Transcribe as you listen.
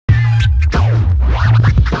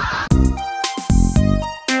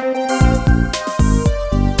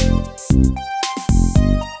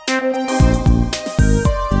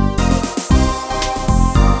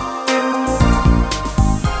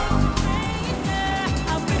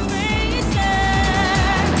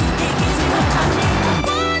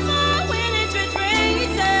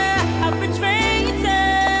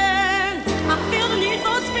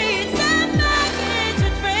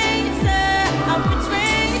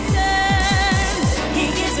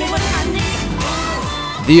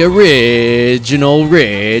The original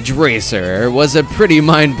Ridge Racer was a pretty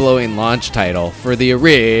mind-blowing launch title for the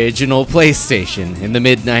original PlayStation in the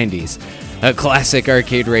mid-90s, a classic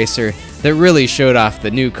arcade racer that really showed off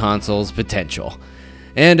the new console's potential.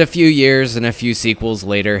 And a few years and a few sequels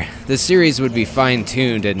later, the series would be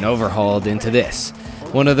fine-tuned and overhauled into this,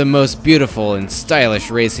 one of the most beautiful and stylish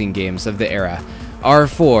racing games of the era,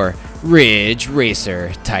 R4 Ridge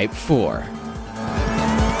Racer Type 4.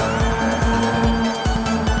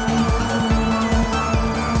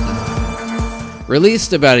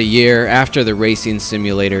 Released about a year after the racing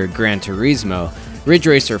simulator Gran Turismo, Ridge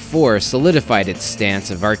Racer 4 solidified its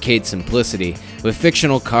stance of arcade simplicity with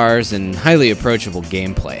fictional cars and highly approachable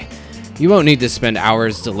gameplay. You won't need to spend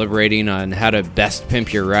hours deliberating on how to best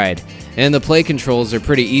pimp your ride, and the play controls are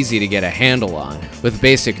pretty easy to get a handle on, with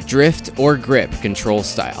basic drift or grip control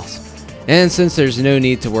styles. And since there's no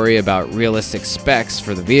need to worry about realistic specs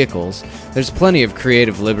for the vehicles, there's plenty of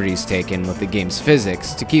creative liberties taken with the game's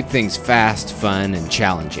physics to keep things fast, fun, and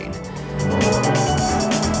challenging.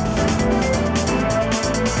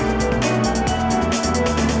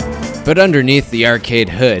 But underneath the arcade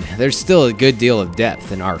hood, there's still a good deal of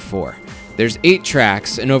depth in R4. There's 8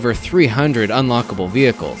 tracks and over 300 unlockable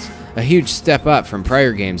vehicles, a huge step up from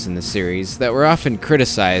prior games in the series that were often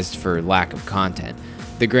criticized for lack of content.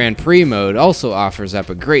 The Grand Prix mode also offers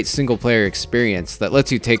up a great single-player experience that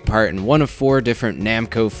lets you take part in one of 4 different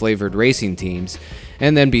Namco-flavored racing teams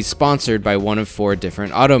and then be sponsored by one of 4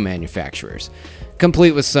 different auto manufacturers,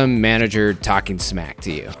 complete with some manager talking smack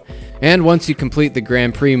to you. And once you complete the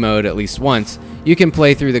Grand Prix mode at least once, you can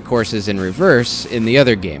play through the courses in reverse in the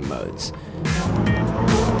other game modes.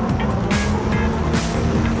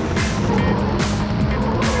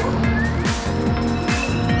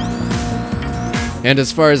 And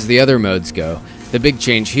as far as the other modes go, the big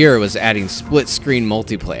change here was adding split-screen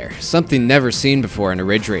multiplayer, something never seen before in a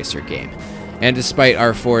Ridge Racer game. And despite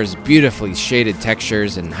R4's beautifully shaded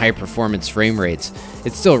textures and high-performance frame rates,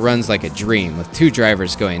 it still runs like a dream with 2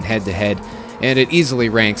 drivers going head-to-head, and it easily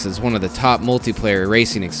ranks as one of the top multiplayer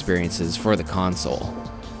racing experiences for the console.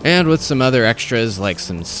 And with some other extras like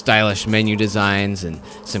some stylish menu designs and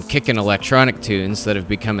some kickin' electronic tunes that have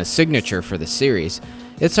become a signature for the series,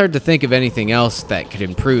 it's hard to think of anything else that could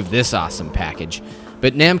improve this awesome package,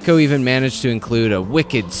 but Namco even managed to include a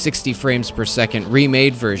wicked 60 frames per second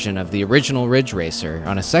remade version of the original Ridge Racer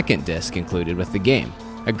on a second disc included with the game.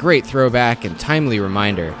 A great throwback and timely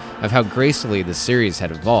reminder of how gracefully the series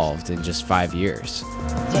had evolved in just 5 years.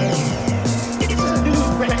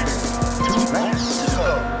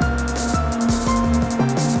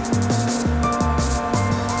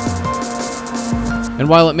 And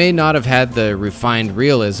while it may not have had the refined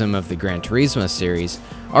realism of the Gran Turismo series,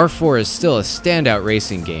 R4 is still a standout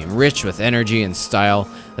racing game, rich with energy and style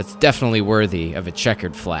that's definitely worthy of a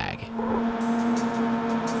checkered flag.